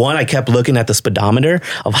driving. I kept looking at the speedometer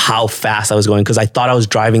of how fast I was going because I thought I was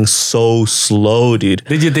driving so slow, dude.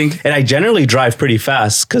 Did you think? And I generally drive pretty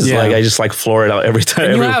fast because like I just like floor it out every time.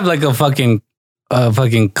 And you have like a fucking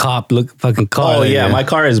car. Oh yeah, my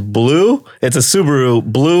car is blue. It's a Subaru,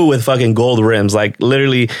 blue with fucking gold rims. Like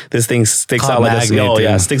literally, this thing sticks out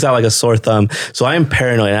like sticks out like a sore thumb. So I am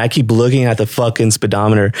paranoid, and I keep looking at the fucking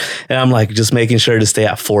speedometer, and I'm like just making sure to stay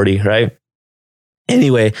at 40, right?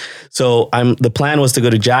 Anyway, so the plan was to go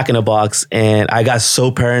to Jack in the Box, and I got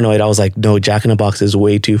so paranoid. I was like, no, Jack in the Box is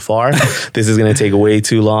way too far. This is gonna take way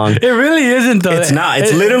too long. It really isn't though. It's not.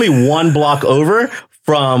 It's literally one block over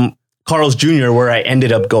from Carl's Jr., where I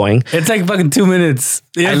ended up going. It's like fucking 2 minutes.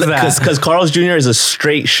 Because Carl's Jr. is a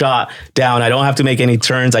straight shot down. I don't have to make any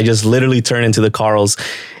turns. I just literally turn into the Carl's.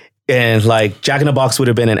 And like Jack in the Box would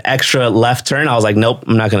have been an extra left turn. I was like, nope,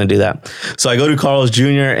 I'm not going to do that. So I go to Carl's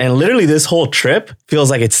Jr. and literally this whole trip feels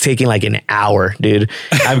like it's taking like an hour, dude.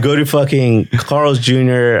 I go to fucking Carl's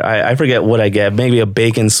Jr. I forget what I get. Maybe a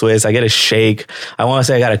bacon Swiss. I get a shake. I want to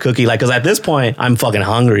say I got a cookie. Like, because at this point, I'm fucking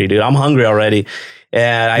hungry, dude. I'm hungry already.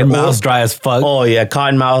 And your mouth's dry as fuck. Oh yeah,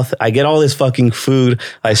 cotton mouth. I get all this fucking food.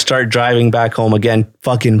 I start driving back home again,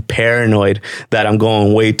 fucking paranoid that I'm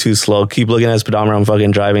going way too slow. Keep looking at the speedometer. I'm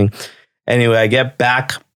fucking driving. Anyway, I get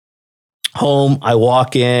back home. I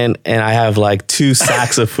walk in, and I have like 2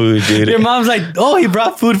 sacks of food, dude. Your mom's like, "Oh, he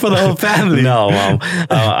brought food for the whole family." No, Mom.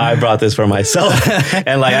 I brought this for myself.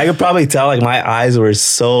 And like I could probably tell, like my eyes were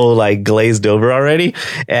so like glazed over already,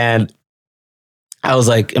 and I was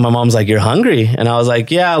like, and my mom's like, "You're hungry?" And I was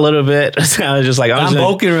like, "Yeah, a little bit." I was just like, I'm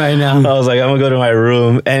bulking right now. I was like, I'm gonna go to my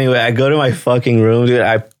room. Anyway, I go to my fucking room, dude.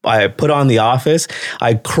 I put on The Office.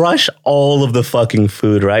 I crush all of the fucking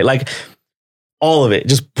food, right? Like all of it.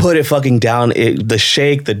 Just put it fucking down. The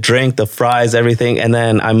shake, the drink, the fries, everything. And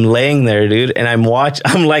then I'm laying there, dude. And I'm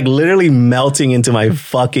like literally melting into my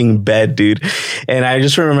fucking bed, dude. And I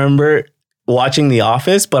just remember watching The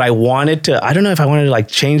Office, but I don't know if I wanted to like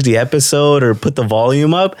change the episode or put the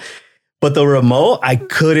volume up. But the remote, I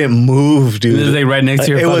couldn't move, dude. It was like right next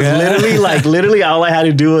to your It was fucking literally all I had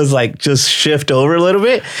to do was like just shift over a little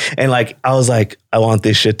bit. And like, I was like, I want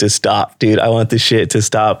this shit to stop, dude. I want this shit to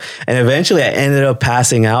stop. And eventually I ended up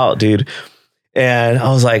passing out, dude. And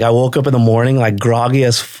I was like, I woke up in the morning like groggy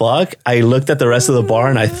as fuck. I looked at the rest of the bar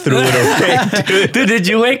and I threw it away, dude. Dude, did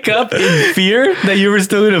you wake up in fear that you were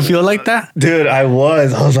still gonna feel like that? Dude, I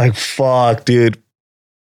was like, fuck, dude.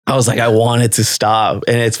 I was like, I want it to stop,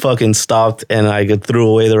 and it's fucking stopped, and I threw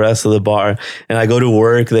away the rest of the bar, and I go to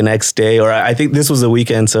work the next day, or I think this was the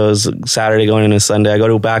weekend, so it was Saturday going into Sunday. I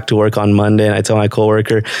go back to work on Monday, and I tell my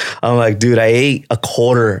coworker, I'm like, dude, I ate a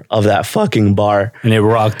quarter of that fucking bar. And it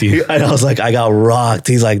rocked you. And I was like, I got rocked.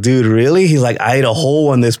 He's like, dude, really? He's like, I ate a whole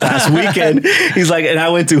one this past weekend. He's like, and I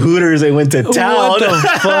went to Hooters and went to town. What the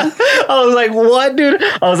fuck? I was like, what, dude?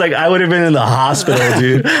 I was like, I would have been in the hospital,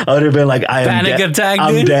 dude. I would have been like, I am Panic attack,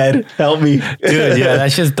 I'm dude. dead. Help me. Dude, yeah,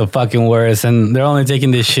 that's just the fucking worst. And they're only taking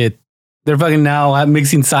this shit. They're fucking now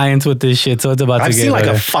mixing science with this shit. So it's about to I've get seen like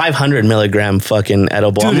better. a 500 milligram fucking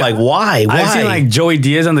edible. Dude, I'm like, why? I've seen like Joey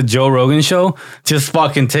Diaz on the Joe Rogan show just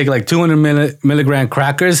fucking take like 200 milligram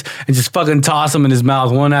crackers and just fucking toss them in his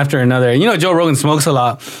mouth one after another. And you know, Joe Rogan smokes a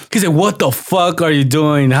lot. He's like, what the fuck are you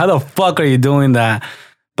doing? How the fuck are you doing that?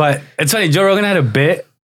 But it's funny. Joe Rogan had a bit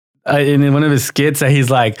in one of his skits that he's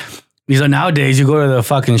like, nowadays you go to the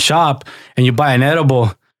fucking shop and you buy an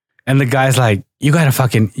edible and the guy's like, you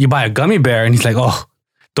buy a gummy bear. And he's like, oh,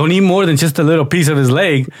 don't eat more than just a little piece of his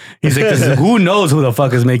leg. He's like, 'cause who knows who the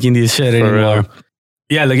fuck is making these shit anymore.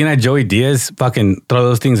 Yeah, looking at Joey Diaz fucking throw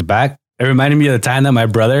those things back. It reminded me of the time that my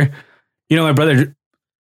brother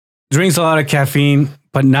drinks a lot of caffeine,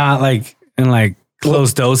 but not like in like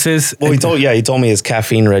close doses. Well, he told me his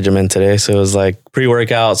caffeine regimen today. So it was like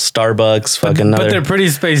pre-workout, Starbucks, but they're pretty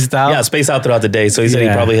spaced out. Yeah, spaced out throughout the day. So he said he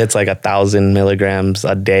probably hits like 1,000 milligrams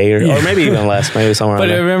a day or maybe even less, maybe somewhere around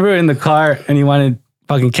But I there. remember in the car and he wanted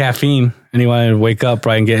fucking caffeine and he wanted to wake up,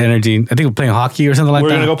 right, and get energy. I think we're playing hockey or something like We're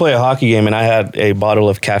that. going to go play a hockey game and I had a bottle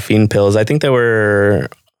of caffeine pills. I think they were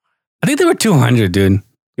 200, dude.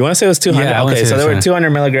 You want to say it was 200? Yeah, I wanna okay, say so that's there were right.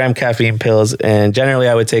 200 milligram caffeine pills, and generally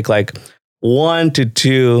I would take like 1 to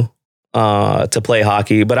 2 to play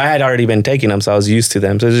hockey, but I had already been taking them, so I was used to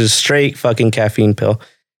them. So it was just straight fucking caffeine pill.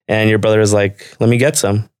 And your brother was like, let me get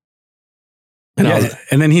some. And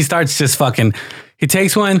And then he starts just fucking, he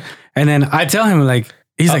takes one and then I tell him like,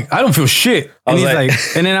 he's like, I don't feel shit. And was he's like,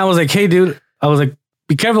 and then I was like, hey dude, I was like,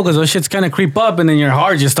 be careful because those shits kind of creep up and then your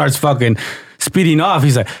heart just starts fucking speeding off.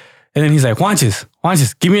 He's like, and then he's like,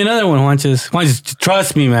 Juanches, give me another one, Juanches,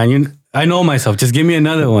 trust me, man. I know myself. Just give me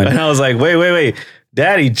another one. And I was like, wait.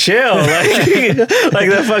 Daddy, chill. Like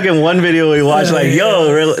that fucking one video we watched, like,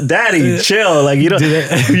 yo, daddy, chill. Like, you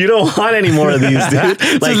don't want any more of these, dude. Like,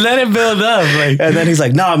 just let it build up. Like, and then he's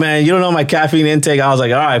like, nah, man, you don't know my caffeine intake. I was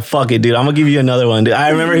like, all right, fuck it, dude. I'm gonna give you another one, dude. I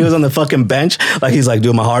remember he was on the fucking bench. Like, he's like,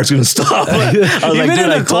 dude, my heart's gonna stop. I was like, dude,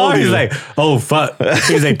 I told you. He's like, oh, fuck.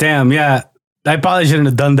 He's like, damn, yeah. I probably shouldn't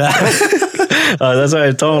have done that. That's why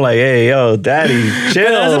I told him, like, hey, yo, daddy, chill,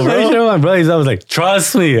 That's bro. sure my brothers. I was like,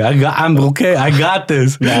 trust me, I'm okay. I got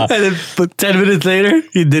this. Nah. And then 10 minutes later,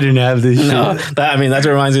 he didn't have this No, shit. that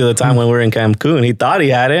reminds me of the time when we were in Cancun. He thought he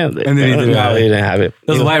had it. And then he didn't have it. He didn't have it.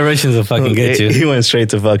 Those white Russians will fucking get you. He went straight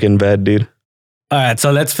to fucking bed, dude. All right,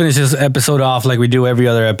 so let's finish this episode off like we do every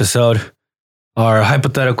other episode. Our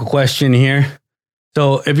hypothetical question here.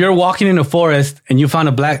 So if you're walking in a forest and you found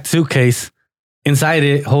a black suitcase, inside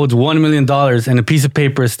it holds $1 million and a piece of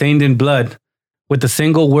paper stained in blood with the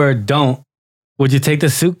single word "don't," would you take the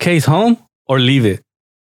suitcase home or leave it?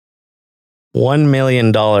 $1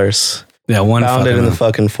 million. Yeah, one Found it in the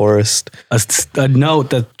fucking forest. a note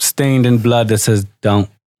that's stained in blood that says "don't."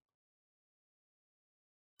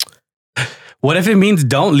 What if it means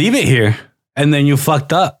don't leave it here and then you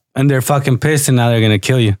fucked up and they're fucking pissed and now they're gonna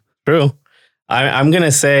kill you? True. I'm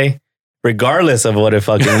gonna say, regardless of what it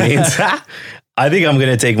fucking means, I think I'm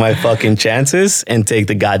gonna take my fucking chances and take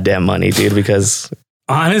the goddamn money, dude. Because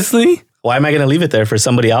Honestly, why am I gonna leave it there for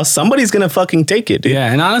somebody else? Somebody's gonna fucking take it, dude.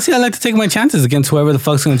 yeah. And honestly, I like to take my chances against whoever the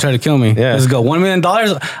fuck's gonna try to kill me. Yeah. Let's go. $1 million.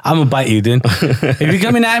 I'm gonna bite you, dude. If you're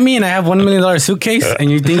coming at me and I have $1 million suitcase and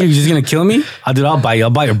you think you're just gonna kill me, I'll bite you. I'll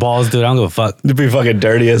bite your balls, dude. I don't give a fuck. It'd be fucking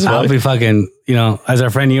dirty as I'll fuck. be fucking, as our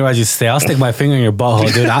friend Neeraj used to say, I'll stick my finger in your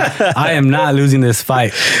butthole, dude. I am not losing this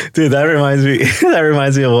fight. Dude, that reminds me. That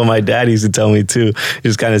reminds me of what my dad used to tell me too.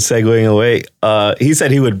 Just kind of segueing away. He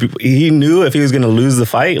said he knew if he was gonna lose the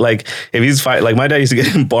fight. Like if he's fight, like my dad used to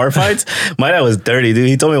get in bar fights. My dad was dirty, dude.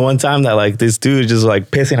 He told me one time that like this dude just like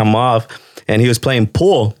pissing him off, and he was playing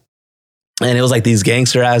pool. And it was like these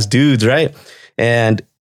gangster ass dudes, right? And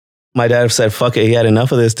my dad said, fuck it, he had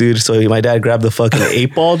enough of this, dude. So my dad grabbed the fucking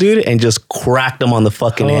 8-ball, dude, and just cracked him on the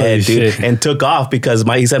fucking head, dude. Shit. And took off because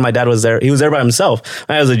he said my dad was there. He was there by himself.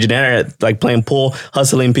 I was a degenerate, like playing pool,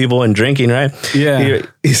 hustling people and drinking, right? Yeah.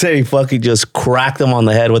 He said he fucking just cracked him on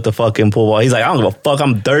the head with the fucking pool ball. He's like, I don't give a fuck.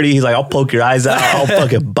 I'm dirty. He's like, I'll poke your eyes out. I'll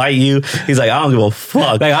fucking bite you. He's like, I don't give a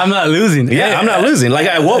fuck. Like, I'm not losing. Yeah, I'm not losing. Like,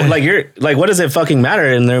 I won't. Like, you're like, what does it fucking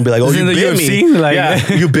matter? And they'll be like, oh, you bit me. Like,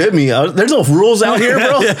 yeah, you bit me. There's no rules out here,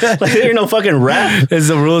 bro. Like, there ain't no fucking rap. It's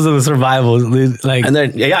the rules of the survival. Like, And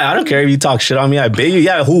then, yeah, I don't care if you talk shit on me. I bit you.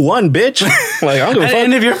 Yeah, who won, bitch? Like, I don't give a fuck.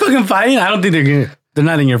 and if you're fucking fighting, I don't think they're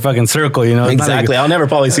not in your fucking circle, you know? It's Exactly. I'll never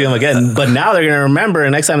probably see them again. But now they're going to remember.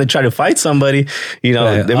 And next time they try to fight somebody, you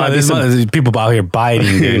know, there might be some people out here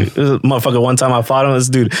biting, dude. This motherfucker, one time I fought him, this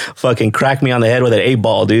dude fucking cracked me on the head with an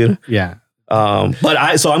 8-ball, dude. Yeah.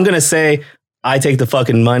 So I'm going to say I take the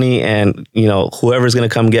fucking money and, you know, whoever's going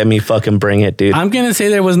to come get me, fucking bring it, dude. I'm going to say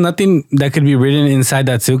there was nothing that could be written inside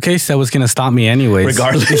that suitcase that was going to stop me anyways.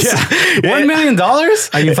 Regardless. Yeah. $1 million?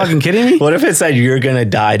 Are you fucking kidding me? What if it said you're going to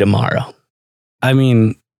die tomorrow? I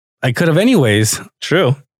mean, I could have anyways.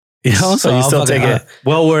 True. You know, so you still take it.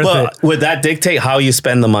 Well worth it. Would that dictate how you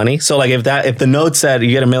spend the money? So like if the note said you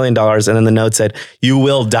get $1 million and then the note said you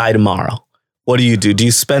will die tomorrow, what do? Do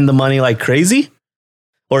you spend the money like crazy?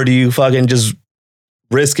 Or do you fucking just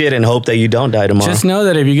risk it and hope that you don't die tomorrow? Just know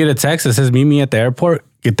that if you get a text that says meet me at the airport,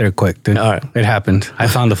 get there quick, dude. All right. It happened. I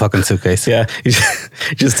found the fucking suitcase. Yeah. You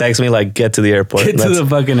just text me like get to the airport. Get to the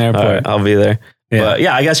fucking airport. All right, I'll be there. Yeah. But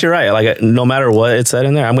yeah, I guess you're right. Like no matter what it said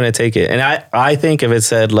in there, I'm going to take it. And I think if it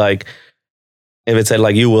said like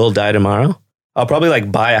you will die tomorrow, I'll probably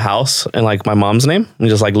like buy a house in like my mom's name and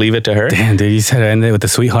just like leave it to her. Damn, dude, you said I ended with the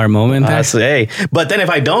sweetheart moment. Hey, but then if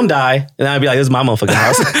I don't die, then I'd be like, this is my motherfucking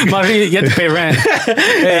house. You have to pay rent.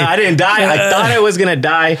 Hey, I didn't die. I thought I was going to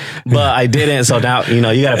die, but I didn't. So now, you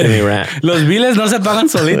know, you got to pay me rent. Los biles no se pagan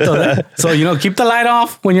solitos. Eh? So, you know, keep the light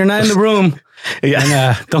off when you're not in the room. Yeah.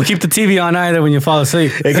 And don't keep the TV on either when you fall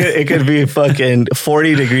asleep. It could be fucking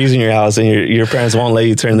 40 degrees in your house and your parents won't let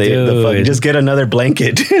you turn the fucking, just get another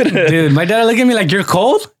blanket. Dude, my dad look at me like, you're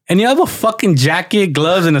cold? And you have a fucking jacket,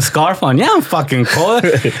 gloves, and a scarf on. Yeah, I'm fucking cold.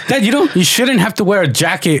 Dad, you shouldn't have to wear a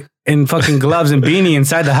jacket and fucking gloves and beanie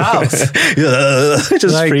inside the house.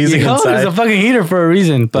 Just like, freezing inside. There's a fucking heater for a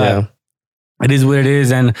reason. But it is what it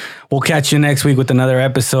is. And we'll catch you next week with another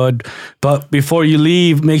episode. But before you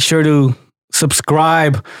leave, make sure to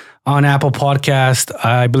subscribe on Apple Podcast.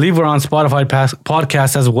 I believe we're on Spotify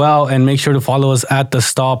podcast as well. And make sure to follow us at The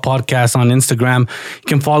Stall Podcast on Instagram. You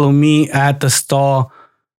can follow me at The Stall.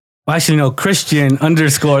 Actually, no, Christian _ The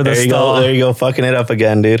Stall. There you go. Fucking it up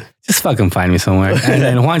again, dude. Just fucking find me somewhere. And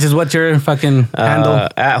then Juanches, what's your fucking handle?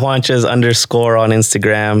 At Juanches _ on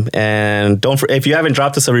Instagram. And if you haven't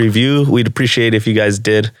dropped us a review, we'd appreciate if you guys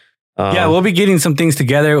did. We'll be getting some things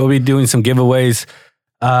together. We'll be doing some giveaways.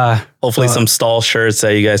 Hopefully some stall shirts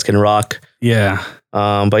that you guys can rock. Yeah.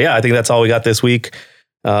 But yeah, I think that's all we got this week.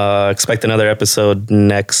 Expect another episode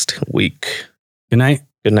next week. Good night.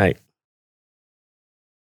 Good night.